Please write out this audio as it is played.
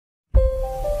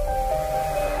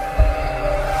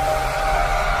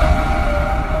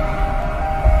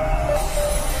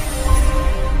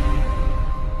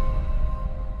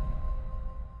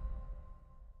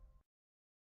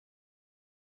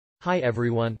Hi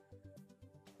everyone.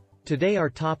 Today our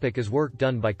topic is work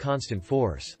done by constant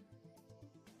force.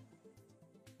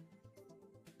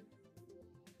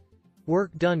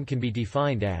 Work done can be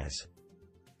defined as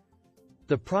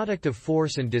the product of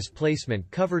force and displacement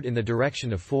covered in the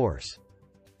direction of force.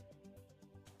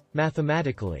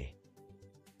 Mathematically,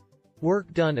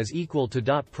 work done is equal to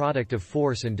dot product of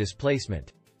force and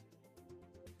displacement.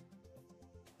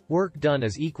 Work done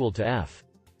is equal to F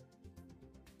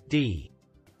d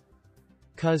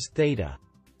cos theta,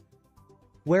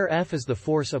 where F is the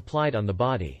force applied on the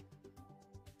body,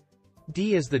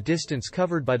 d is the distance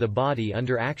covered by the body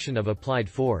under action of applied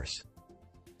force,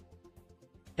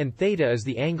 and theta is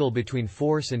the angle between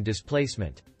force and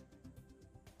displacement.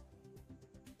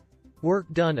 Work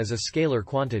done is a scalar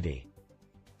quantity.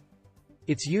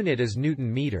 Its unit is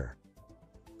Newton meter.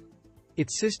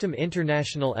 Its system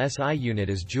international SI unit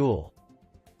is joule.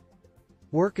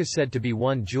 Work is said to be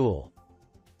 1 joule.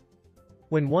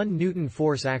 When 1 Newton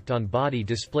force act on body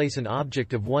displace an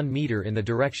object of 1 meter in the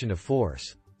direction of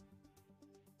force.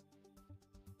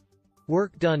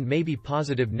 Work done may be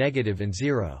positive, negative and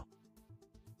zero.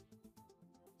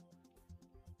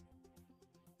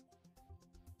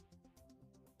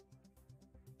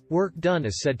 Work done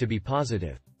is said to be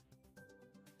positive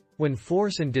when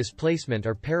force and displacement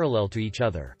are parallel to each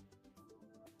other.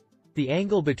 The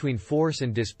angle between force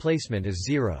and displacement is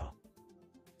zero.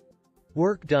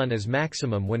 Work done is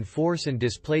maximum when force and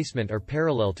displacement are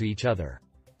parallel to each other.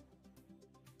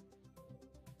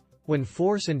 When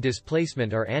force and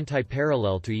displacement are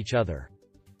anti-parallel to each other,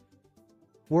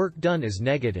 work done is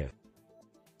negative.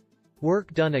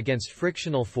 Work done against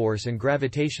frictional force and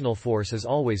gravitational force is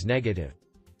always negative.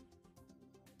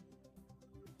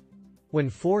 When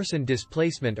force and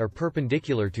displacement are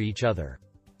perpendicular to each other,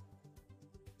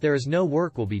 there is no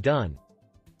work will be done.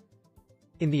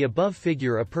 In the above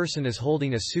figure, a person is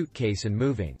holding a suitcase and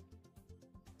moving.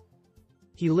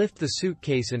 He lifts the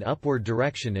suitcase in upward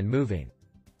direction and moving.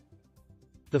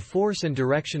 The force and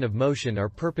direction of motion are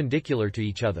perpendicular to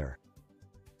each other,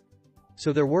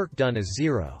 so their work done is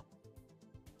zero.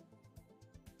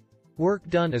 Work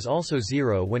done is also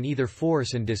zero when either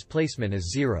force and displacement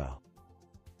is zero.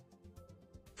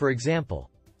 For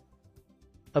example,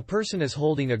 a person is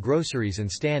holding a groceries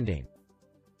and standing.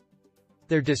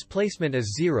 Their displacement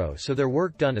is zero, so their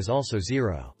work done is also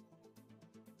zero.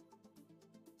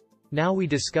 Now we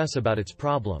discuss about its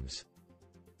problems.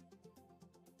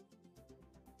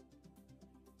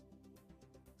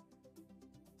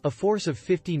 A force of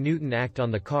 50 Newton act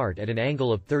on the cart at an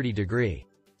angle of 30 degree.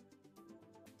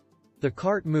 The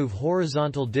cart move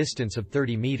horizontal distance of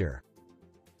 30 meter.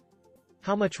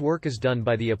 How much work is done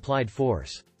by the applied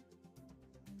force?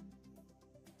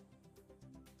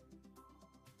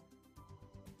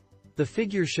 The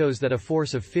figure shows that a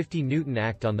force of 50 Newton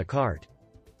act on the cart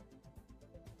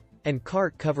and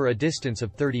cart cover a distance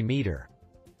of 30 meter.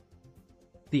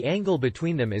 The angle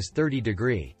between them is 30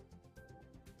 degree.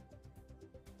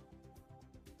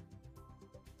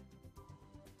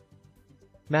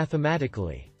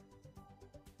 Mathematically,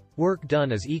 work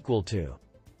done is equal to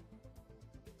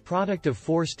product of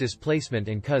force displacement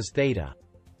and cos theta.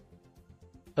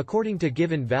 According to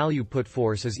given value, put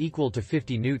force is equal to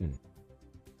 50 Newton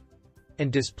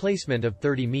and displacement of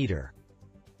 30 meter,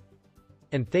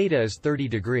 and theta is 30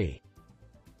 degree.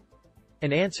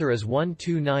 An answer is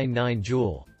 1299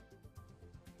 joule.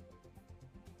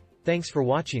 Thanks for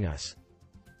watching us.